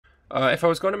If I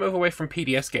was going to move away from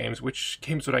PDS games, which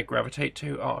games would I gravitate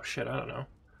to? Oh shit, I don't know.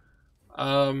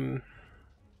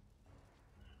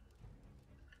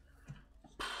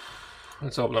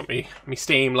 Let's open up me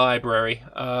Steam library.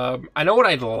 I know what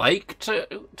I'd like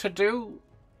to do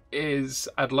is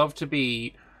I'd love to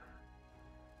be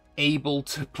able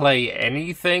to play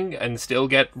anything and still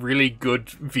get really good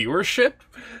viewership.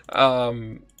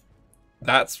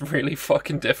 That's really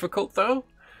fucking difficult though.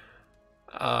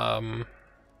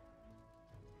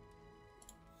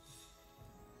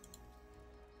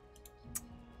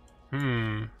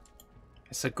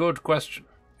 It's a good question.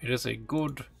 It is a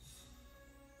good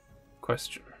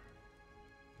question.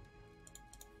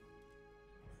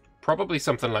 Probably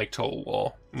something like Total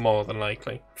War, more than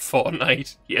likely.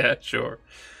 Fortnite, yeah, sure.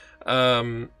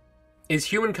 Is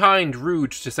Humankind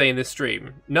rude to say in this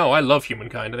stream? No, I love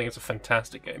Humankind. I think it's a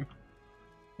fantastic game.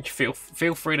 Feel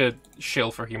free to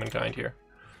shill for Humankind here.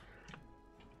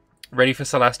 Ready for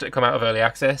Celasta to come out of early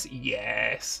access?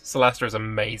 Yes! Celasta is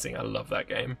amazing. I love that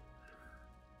game.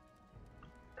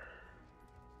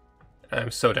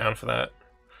 I'm so down for that.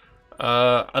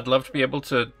 I'd love to be able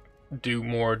to do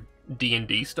more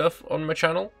D&D stuff on my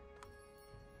channel.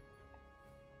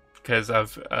 Because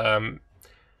I've, I'd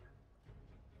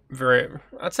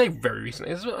say very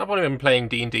recently. I've only been playing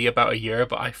D&D about a year,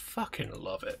 but I fucking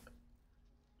love it.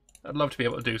 I'd love to be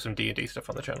able to do some D&D stuff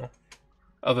on the channel.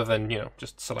 Other than, you know,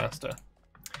 just Celasta.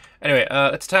 Anyway,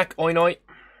 let's attack Oinoi.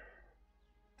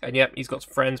 And yep, he's got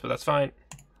some friends, but that's fine.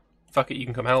 Fuck it, you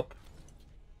can come help.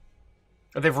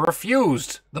 They've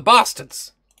refused! The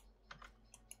bastards!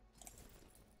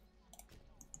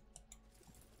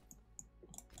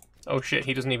 Oh shit,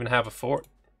 he doesn't even have a fort.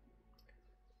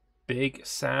 Big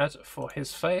sad for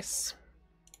his face.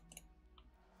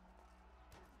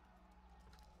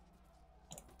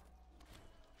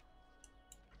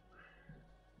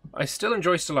 I still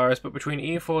enjoy Stellaris, but between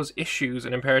E4's issues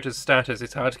and Imperator's status,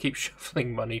 it's hard to keep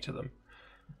shuffling money to them.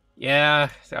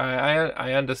 Yeah,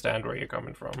 I understand where you're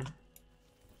coming from.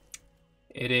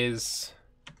 It is...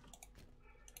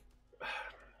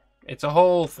 It's a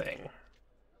whole thing.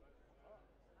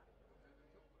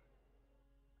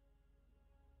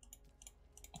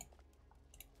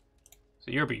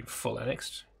 So you're being full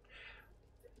annexed.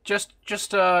 Just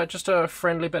a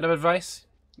friendly bit of advice.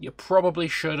 You probably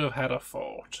should have had a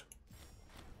fort.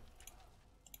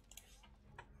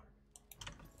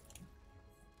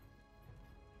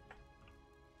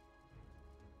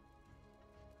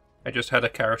 I just had a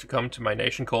character come to my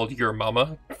nation called Your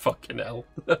Mama. Fucking hell.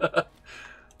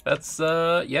 That's,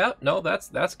 yeah, no,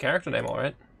 that's a character name,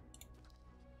 alright.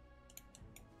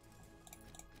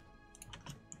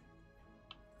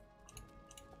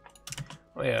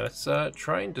 Oh yeah, let's,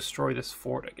 try and destroy this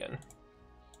fort again.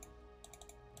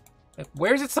 Like,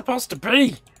 where's it supposed to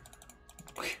be?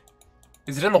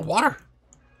 Is it in the water?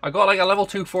 I got, like, a level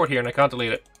 2 fort here and I can't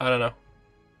delete it. I don't know.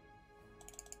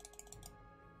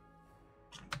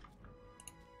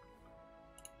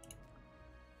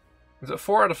 Is it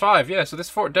 4 out of 5? Yeah, so this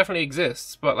fort definitely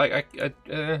exists, but like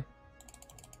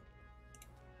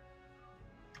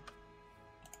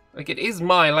like it is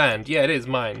my land. Yeah, it is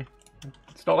mine.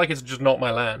 It's not like it's just not my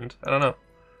land. I don't know.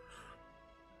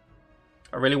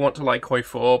 I really want to like Hoi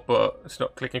 4, but it's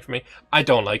not clicking for me. I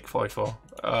don't like Hoi 4.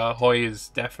 Hoi is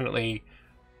definitely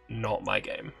not my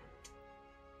game.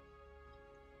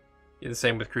 Yeah, the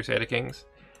same with Crusader Kings.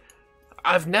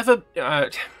 I've never...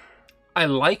 I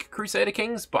like Crusader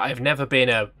Kings, but I've never been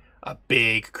a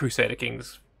big Crusader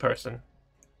Kings person.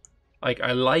 Like,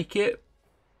 I like it,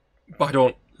 but I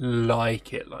don't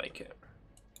like it.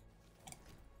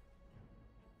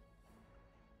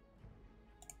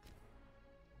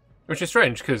 Which is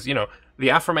strange, because, you know, the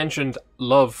aforementioned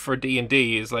love for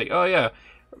D&D is like, oh yeah,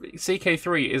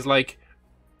 CK3 is like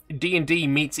D&D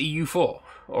meets EU4,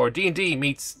 or D&D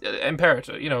meets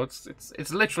Imperator. You know,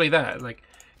 it's literally that. Like,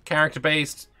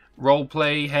 character-based...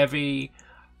 roleplay heavy,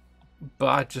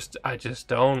 but I just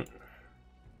don't.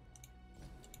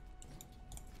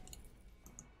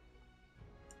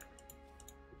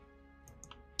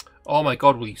 Oh my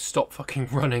god, will you stop fucking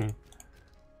running?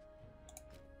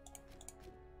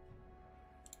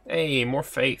 Hey, more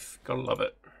faith. Gotta love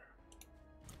it.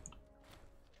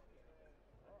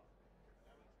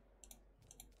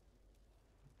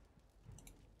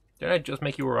 Did I just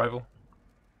make you a rival?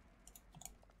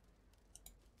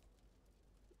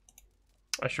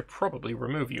 I should probably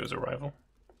remove you as a rival.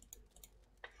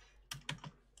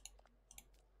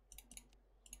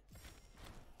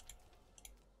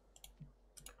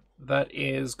 That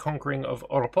is Conquering of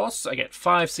Oropos. I get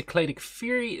 5 Cycladic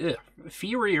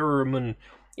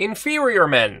Inferior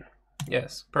Men.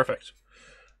 Yes, perfect.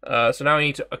 So now I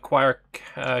need to acquire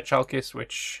Chalkis,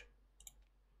 which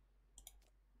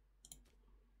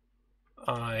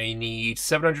I need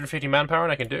 750 manpower,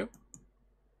 and I can do.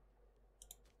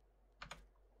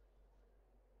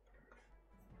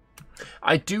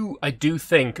 I do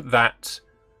think that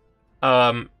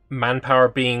manpower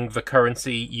being the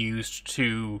currency used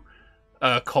to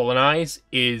colonize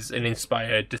is an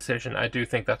inspired decision. I do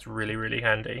think that's really, really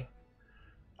handy.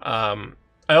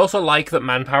 I also like that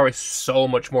manpower is so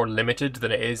much more limited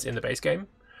than it is in the base game.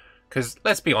 Because,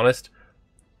 let's be honest,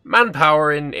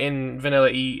 manpower in vanilla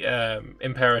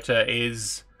Imperator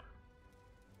is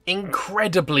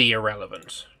incredibly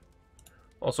irrelevant.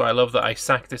 Also, I love that I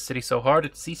sacked this city so hard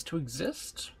it ceased to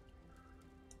exist.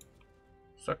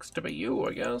 Sucks to be you,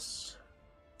 I guess.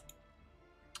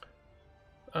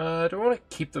 Do I want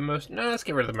to keep the most? No, let's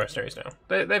get rid of the mercenaries now.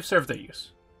 They've served their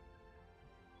use.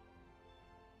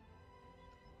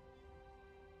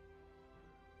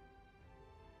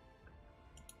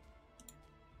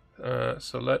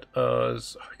 So let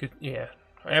us... yeah,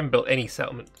 I haven't built any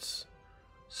settlements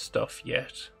stuff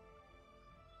yet.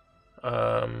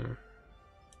 I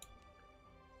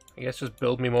guess just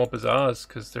build me more bazaars,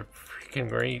 because they're freaking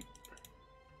great.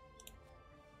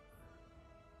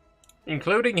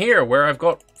 Including here, where I've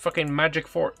got fucking magic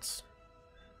forts.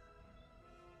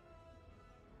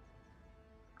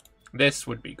 This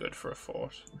would be good for a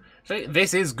fort. So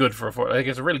this is good for a fort. Like,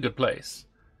 it's a really good place.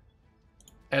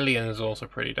 Elian is also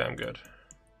pretty damn good.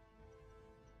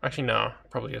 Actually, no,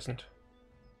 probably isn't.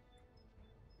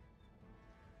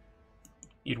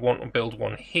 You'd want to build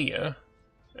one here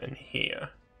and here.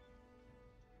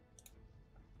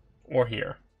 Or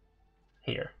here.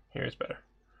 Here. Here is better.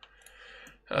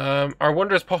 Are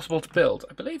wonders possible to build?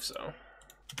 I believe so.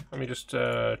 Let me just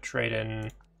trade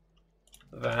in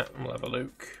that and we'll have a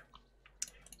look.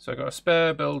 So I got a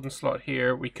spare building slot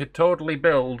here. We could totally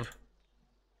build.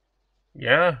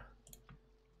 Yeah.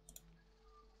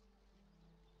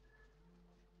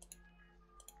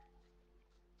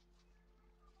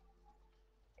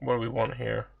 What do we want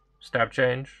here? Stab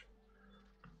change.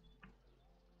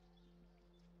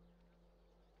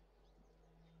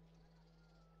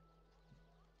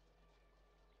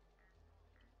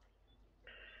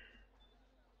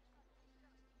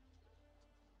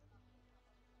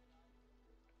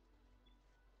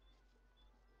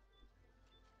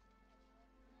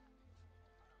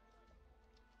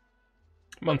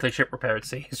 Monthly ship repair at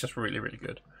sea is just really, really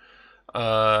good.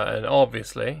 And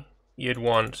obviously, you'd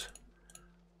want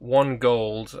 1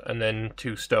 gold and then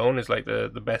 2 stone is like the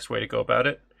best way to go about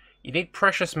it. You need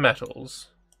precious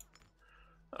metals.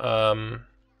 But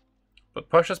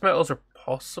precious metals are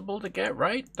possible to get,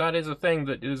 right? That is a thing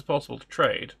that is possible to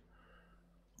trade.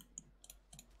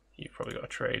 You've probably got to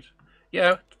trade.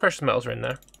 Yeah, precious metals are in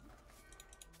there.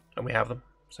 And we have them,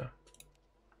 so...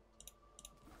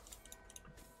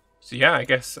 So yeah, I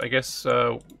guess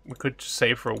we could just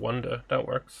save for a wonder. That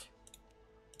works.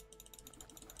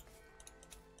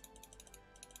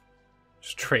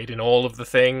 Just trade in all of the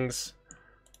things.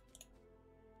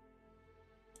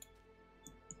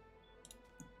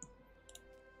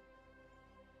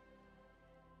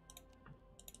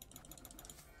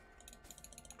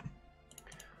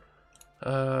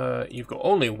 You've got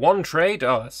only 1 trade?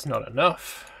 Oh, that's not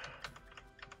enough.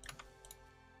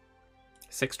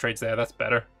 6 trades there, that's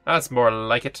better. That's more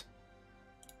like it.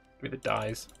 Give me the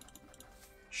dies.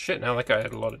 Shit, now that guy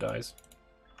had a lot of dies.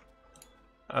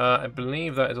 I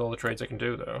believe that is all the trades I can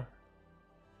do, though.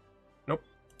 Nope.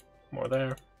 More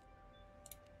there.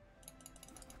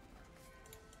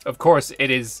 Of course, it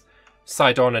is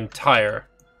Sidon and Tyre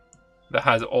that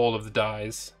has all of the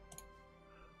dies.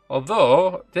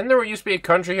 Although, didn't there used to be a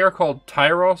country here called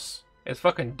Tyros? It's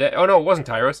fucking dead. Oh no, it wasn't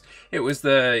Tyros. It was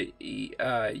the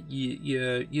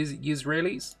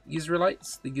Israelites.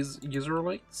 The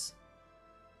Israelites.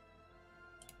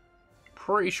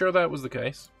 Pretty sure that was the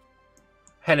case.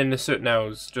 Hen and Nasut now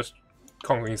is just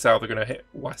conquering south. They're gonna hit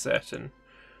Wasset, and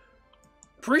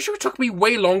pretty sure it took me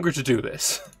way longer to do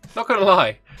this. Not gonna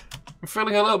lie, I'm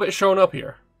feeling a little bit shown up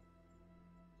here.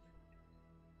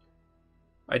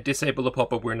 I disable the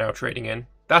pop-up we're now trading in.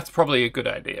 That's probably a good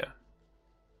idea.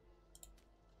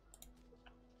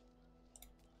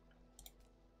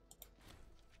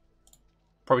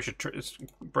 Probably should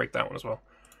break that one as well.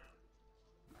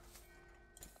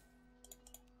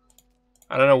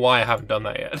 I don't know why I haven't done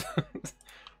that yet.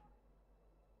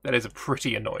 That is a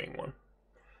pretty annoying one.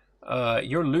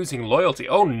 You're losing loyalty.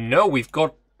 Oh no, we've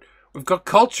got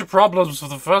culture problems for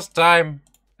the first time.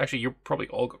 Actually, you probably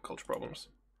all got culture problems.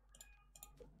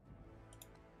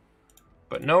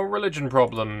 But no religion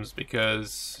problems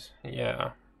because,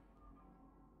 yeah.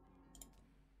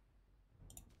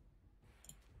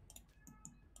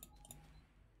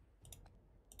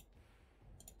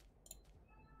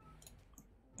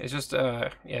 It's just,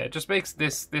 yeah, it just makes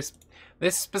this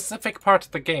specific part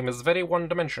of the game is very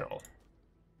one-dimensional.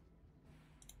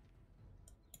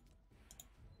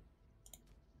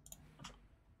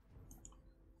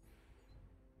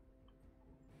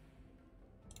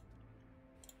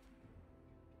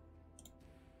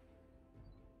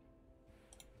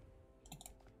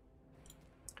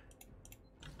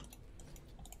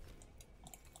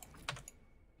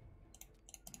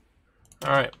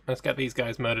 Alright, let's get these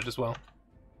guys murdered as well.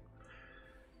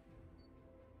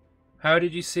 How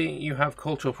did you see you have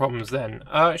cultural problems then?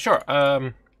 Sure.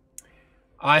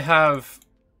 I have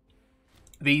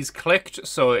these clicked,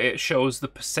 so it shows the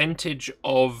percentage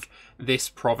of this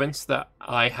province that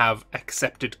I have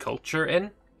accepted culture in.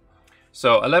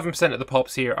 So 11% of the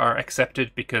pops here are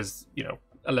accepted because, you know,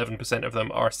 11% of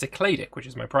them are Cycladic, which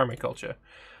is my primary culture.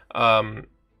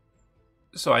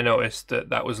 So I noticed that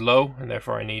that was low, and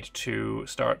therefore I need to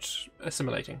start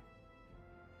assimilating.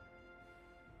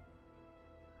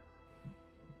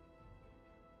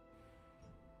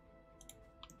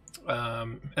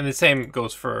 And the same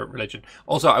goes for religion.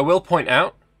 Also, I will point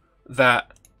out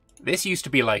that this used to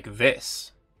be like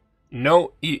this.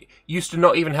 No, it used to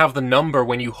not even have the number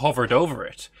when you hovered over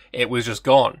it. It was just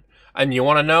gone. And you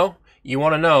want to know? You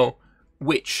want to know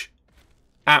which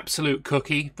absolute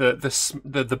cookie, the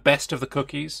best of the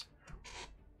cookies,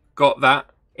 got that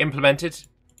implemented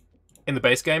in the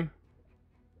base game?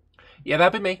 Yeah,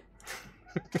 that'd be me.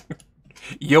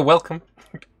 You're welcome.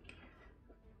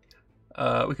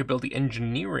 We could build the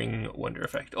engineering wonder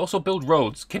effect. Also build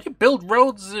roads. Can you build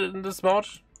roads in this mod?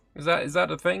 Is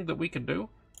that a thing that we can do?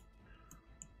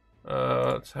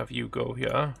 Let's have you go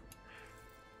here.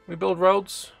 We build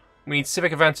roads. We need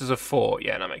civic advances of 4.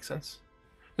 Yeah, that makes sense.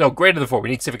 No, greater than 4. We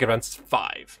need civic advances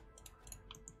 5.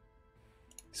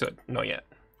 So, not yet.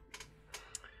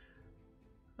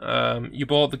 You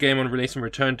bought the game on release and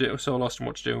returned it. I was so lost in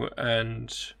what to do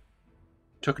and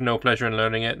took no pleasure in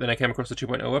learning it. Then I came across the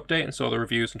 2.0 update and saw the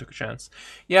reviews and took a chance.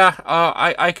 Yeah,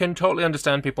 I can totally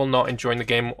understand people not enjoying the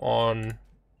game on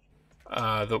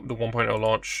the 1.0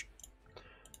 launch.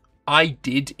 I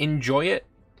did enjoy it,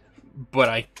 but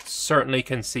I certainly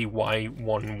can see why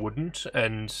one wouldn't,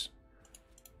 and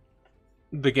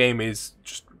the game is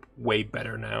just way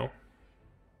better now.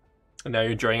 And now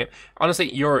you're enjoying it.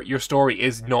 Honestly, your story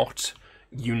is not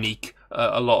unique.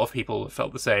 A lot of people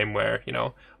felt the same, where, you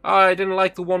know, oh, I didn't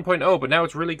like the 1.0, but now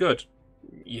it's really good.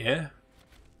 Yeah.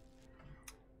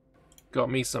 Got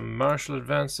me some martial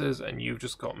advances, and you've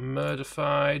just got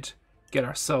murdified. Get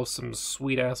ourselves some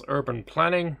sweet-ass urban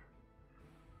planning,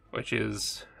 which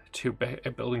is 2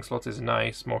 building slots is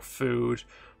nice. More food,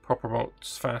 pop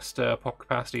promotes faster, pop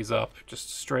capacity's up.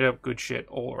 Just straight up good shit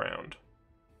all around.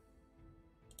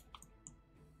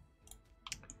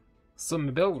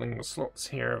 Some building slots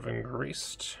here have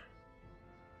increased.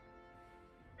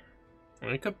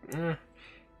 I could, I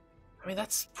mean,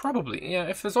 that's probably, yeah,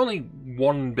 if there's only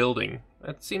one building,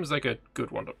 that seems like a good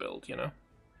one to build, you know?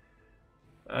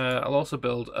 I'll also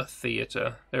build a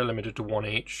theater. They're limited to 1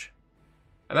 each.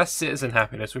 And that's citizen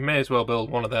happiness. We may as well build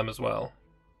one of them as well.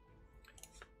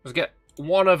 Let's get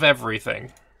one of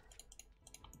everything.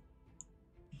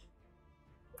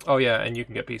 Oh yeah, and you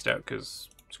can get pieced out, because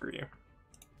screw you.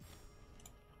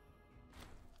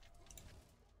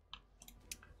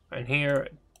 And here,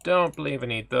 don't believe I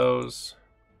need those.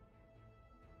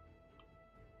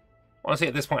 Honestly,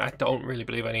 at this point, I don't really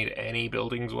believe I need any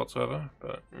buildings whatsoever,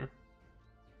 but...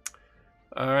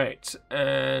 Alright,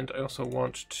 and I also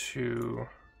want to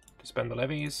spend the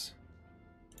levies.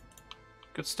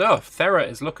 Good stuff. Thera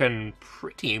is looking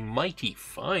pretty mighty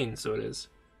fine, so it is.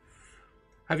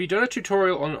 Have you done a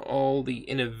tutorial on all the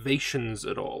innovations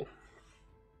at all?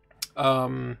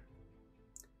 Did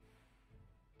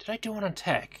I do one on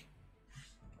tech?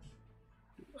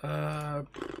 I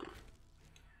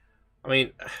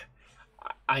mean,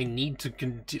 I need to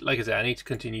like I said, I need to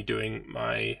continue doing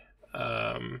my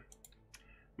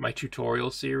my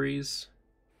tutorial series.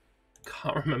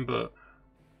 Can't remember.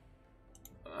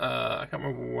 I can't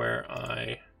remember where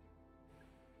I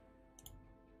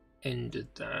ended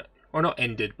that, or not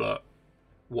ended, but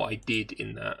what I did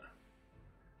in that.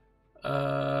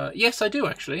 Yes, I do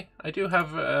actually. I do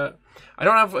have. I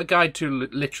don't have a guide to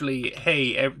literally.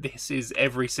 Hey, this is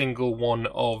every single one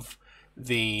of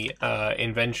the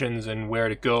inventions and where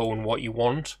to go and what you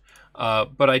want.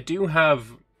 But I do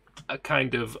have a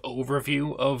kind of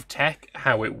overview of tech,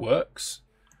 how it works.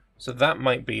 So that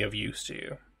might be of use to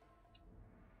you.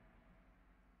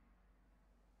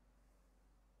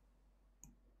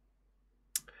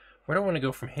 Where do I want to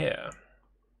go from here?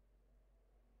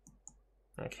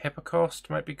 Like Hippocaust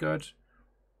might be good.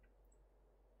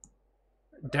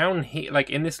 down here, like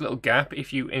in this little gap,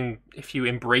 if you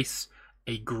embrace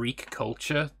a Greek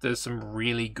culture, there's some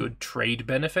really good trade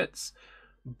benefits.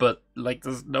 But like,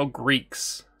 there's no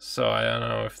Greeks, so I don't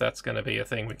know if that's going to be a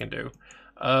thing we can do.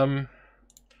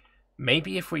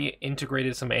 Maybe if we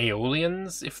integrated some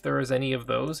Aeolians, if there is any of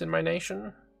those in my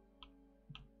nation.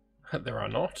 There are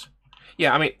not.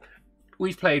 Yeah, I mean,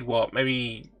 we've played what?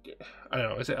 Maybe, I don't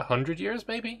know, is it 100 years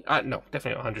maybe? No,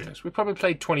 definitely not 100 years. We probably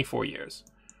played 24 years,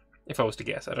 if I was to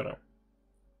guess. I don't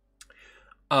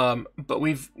know. But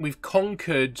we've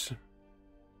conquered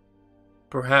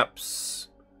perhaps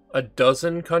a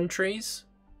dozen countries.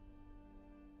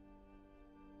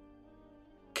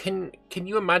 Can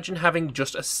you imagine having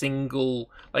just a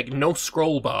single, like, no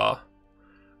scroll bar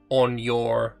on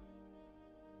your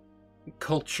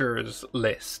cultures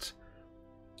list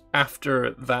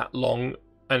after that long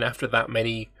and after that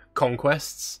many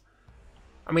conquests?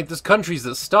 I mean, there's countries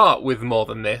that start with more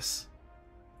than this.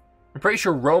 I'm pretty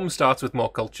sure Rome starts with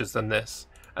more cultures than this,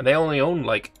 and they only own,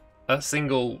 like, a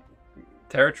single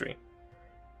territory.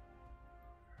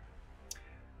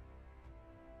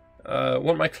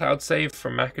 Want my cloud save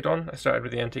from Macedon? I started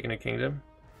with the Antigone Kingdom.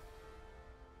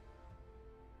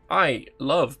 I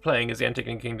love playing as the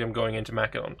Antigone Kingdom going into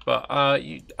Macedon, but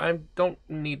I don't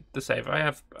need the save.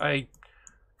 I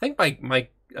think my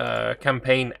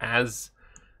campaign as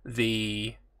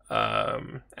the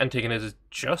Antigone is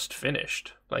just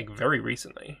finished, like very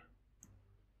recently.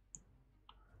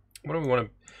 What do we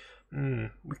want to?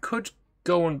 We could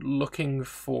go and looking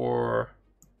for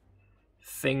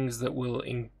things that will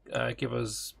give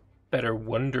us better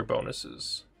wonder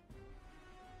bonuses.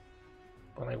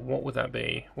 But like, what would that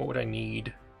be? What would I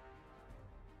need?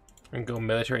 And go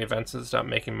military advances, start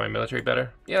making my military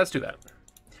better. Yeah, let's do that.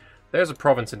 There's a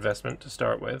province investment to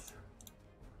start with.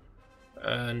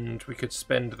 And we could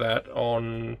spend that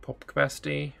on pop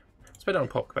capacity. Spend it on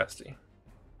pop capacity.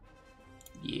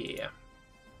 Yeah.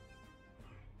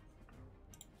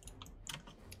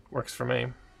 Works for me.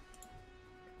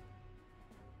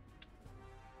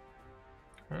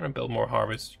 I'm gonna build more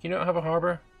harbors. You don't have a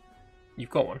harbor? You've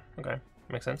got one. Okay,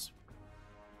 makes sense.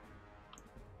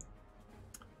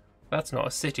 That's not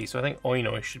a city, so I think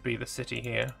Oinoi should be the city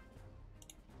here.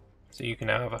 So you can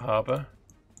now have a harbor.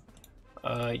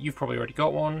 You've probably already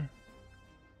got one.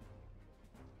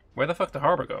 Where the fuck did the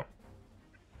harbor go?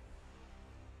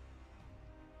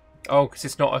 Oh, because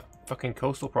it's not a fucking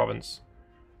coastal province.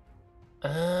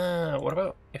 What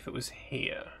about if it was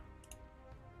here?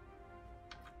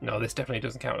 No, this definitely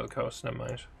doesn't count as a coast, never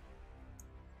mind.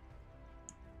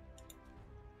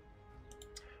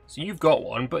 So you've got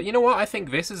one, but you know what? I think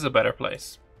this is a better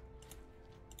place.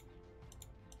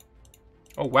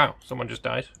 Oh wow, someone just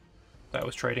died that I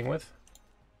was trading with.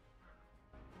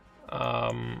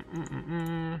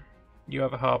 You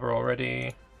have a harbor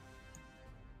already.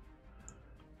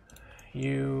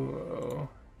 You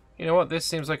know what? This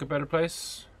seems like a better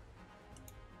place.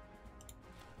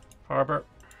 Harbor.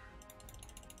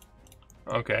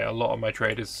 Okay, a lot of my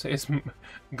trade is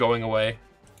going away.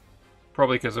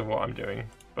 Probably because of what I'm doing,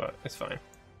 but it's fine.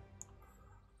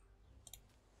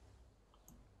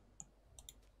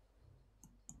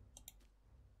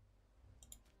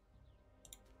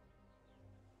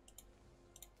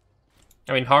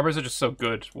 I mean, harbors are just so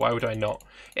good. Why would I not?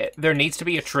 There needs to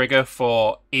be a trigger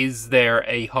for, is there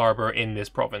a harbor in this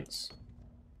province?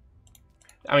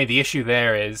 I mean, the issue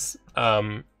there is,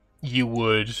 you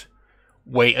would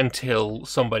wait until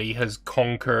somebody has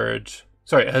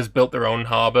has built their own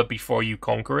harbor before you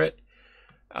conquer it.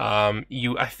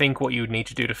 I think what you would need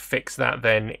to do to fix that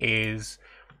then is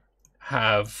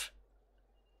have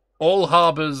all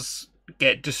harbors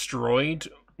get destroyed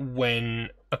when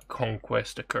a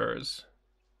conquest occurs.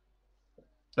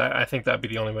 I think that'd be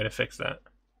the only way to fix that.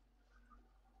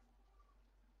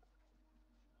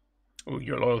 Oh,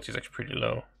 your loyalty is actually pretty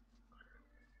low.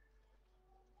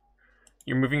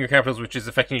 You're moving your capitals, which is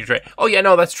affecting your trade. Oh yeah,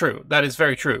 no, that's true. That is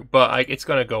very true. But it's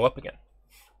going to go up again.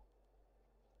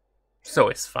 So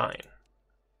it's fine.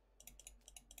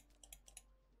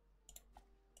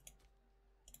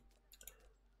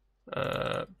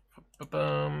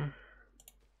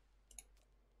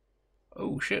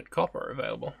 Oh shit, copper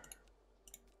available.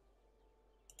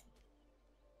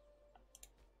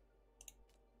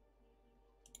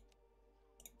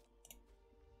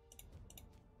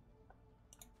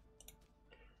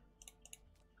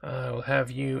 I will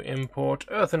have you import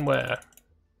earthenware.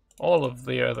 All of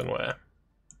the earthenware.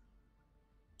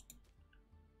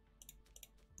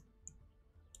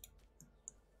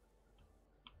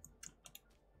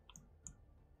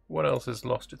 What else has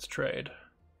lost its trade?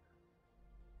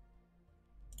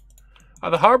 Are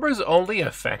the harbors only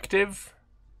effective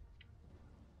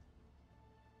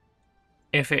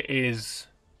if it is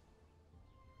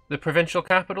the provincial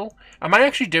capital. Am I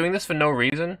actually doing this for no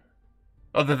reason?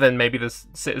 Other than maybe the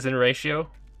citizen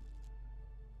ratio?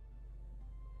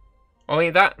 Only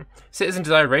that citizen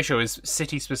desired ratio is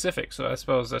city specific, so I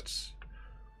suppose that's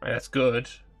good.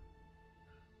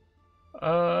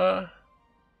 Yeah,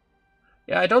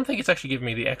 I don't think it's actually giving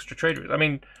me the extra trade routes. I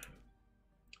mean,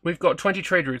 we've got 20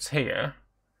 trade routes here.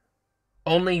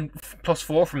 Only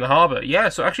 +4 from the harbour. Yeah,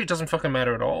 so actually it doesn't fucking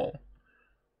matter at all.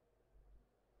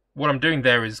 What I'm doing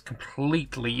there is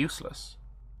completely useless.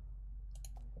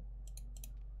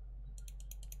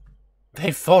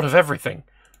 They've thought of everything.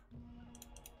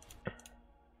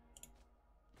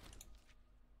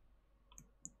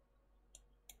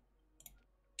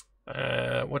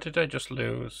 What did I just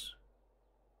lose?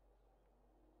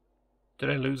 Did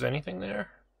I lose anything there?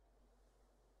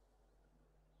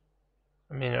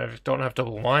 I mean, I don't have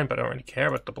double wine, but I don't really care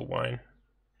about double wine.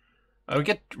 I would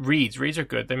get reeds. Reeds are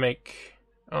good. They make...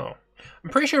 Oh. I'm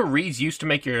pretty sure reeds used to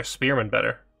make your spearmen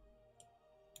better.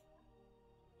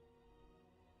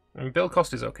 I mean, build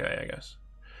cost is okay, I guess.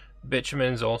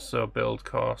 Bitumen's also build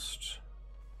cost.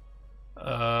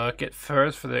 Get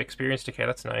furs for the experience decay.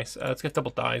 That's nice. Let's get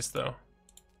double dyes, though.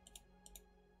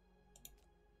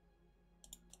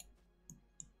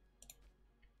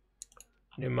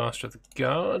 New Master of the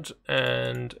Guard,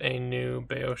 and a new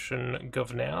Boeotian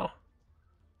Governor.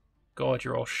 God,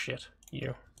 you're all shit.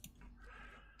 You.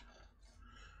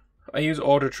 I use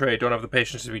order trade, don't have the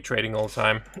patience to be trading all the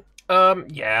time.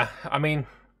 Yeah, I mean,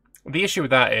 the issue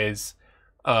with that is,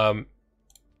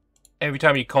 every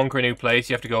time you conquer a new place,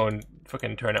 you have to go and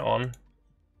fucking turn it on.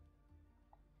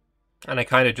 And I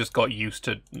kind of just got used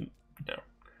to, you know,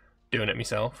 doing it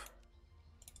myself.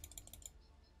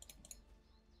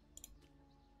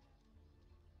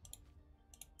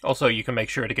 Also, you can make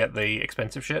sure to get the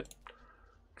expensive shit.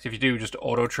 Because if you do just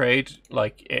auto-trade,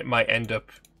 like, it might end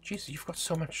up... Jesus, you've got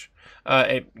so much.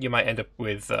 You might end up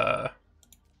with a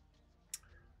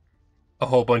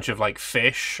whole bunch of, like,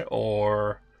 fish,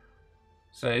 or...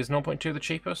 So is 0.2 the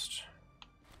cheapest?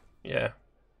 Yeah.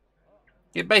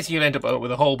 You basically end up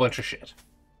with a whole bunch of shit.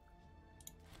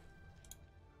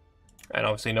 And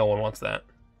obviously no one wants that.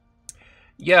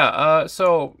 Yeah,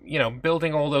 so, you know,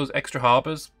 building all those extra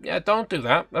harbors, yeah, don't do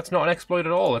that. That's not an exploit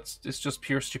at all. It's just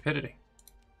pure stupidity.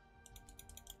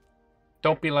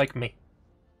 Don't be like me.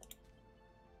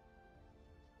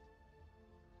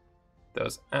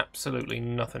 Does absolutely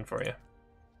nothing for you.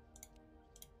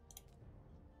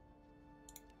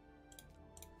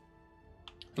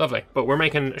 Lovely, but we're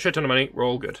making a shit ton of money. We're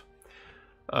all good.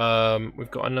 We've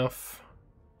got enough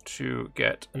to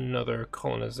get another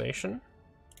colonization.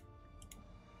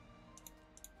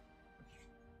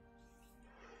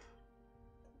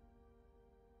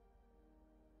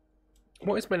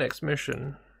 What is my next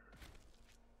mission?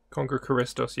 Conquer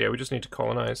Charistos. Yeah, we just need to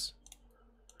colonize.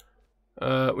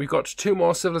 We've got 2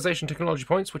 more civilization technology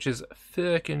points, which is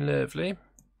fucking lovely.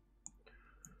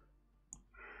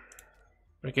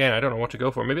 Again, I don't know what to go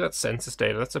for. Maybe that's census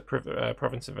data. That's a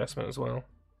province investment as well.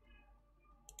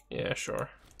 Yeah,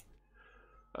 sure.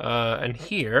 And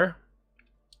here,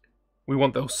 we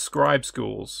want those scribe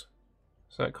schools.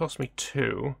 So that cost me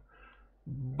 2.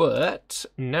 But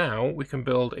now we can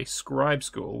build a scribe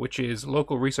school, which is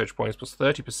local research points plus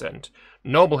 30%,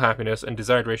 noble happiness, and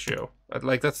desired ratio.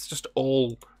 Like, that's just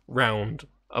all round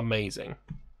amazing.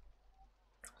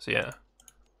 So yeah,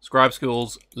 scribe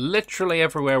schools literally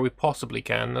everywhere we possibly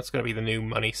can. That's going to be the new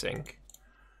money sink,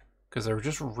 because they're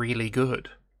just really good.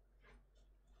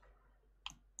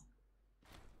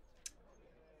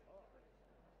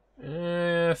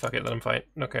 Fuck it, let them fight.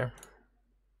 No care.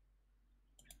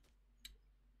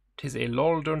 'Tis a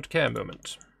lol don't care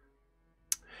moment.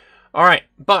 Alright,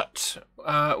 but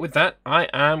with that, I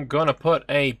am gonna put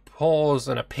a pause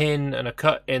and a pin and a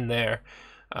cut in there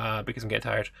because I'm getting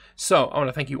tired. So, I want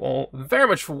to thank you all very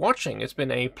much for watching. It's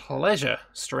been a pleasure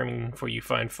streaming for you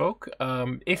fine folk.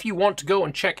 If you want to go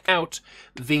and check out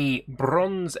the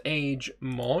Bronze Age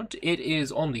mod, it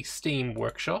is on the Steam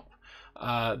Workshop.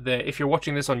 If you're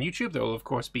watching this on YouTube, there will of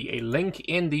course be a link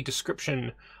in the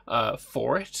description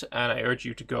for it, and I urge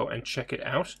you to go and check it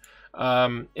out.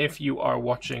 If you are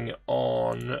watching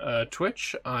on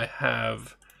Twitch, I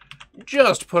have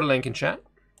just put a link in chat.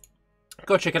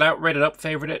 Go check it out, rate it up,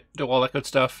 favorite it, do all that good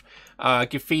stuff.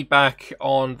 Give feedback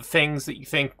on the things that you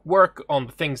think work, on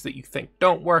the things that you think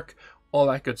don't work, all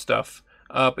that good stuff.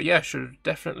 But yeah, should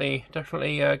definitely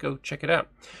go check it out.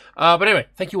 But anyway,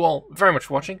 thank you all very much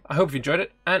for watching. I hope you enjoyed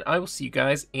it, and I will see you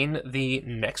guys in the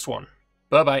next one.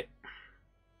 Bye-bye.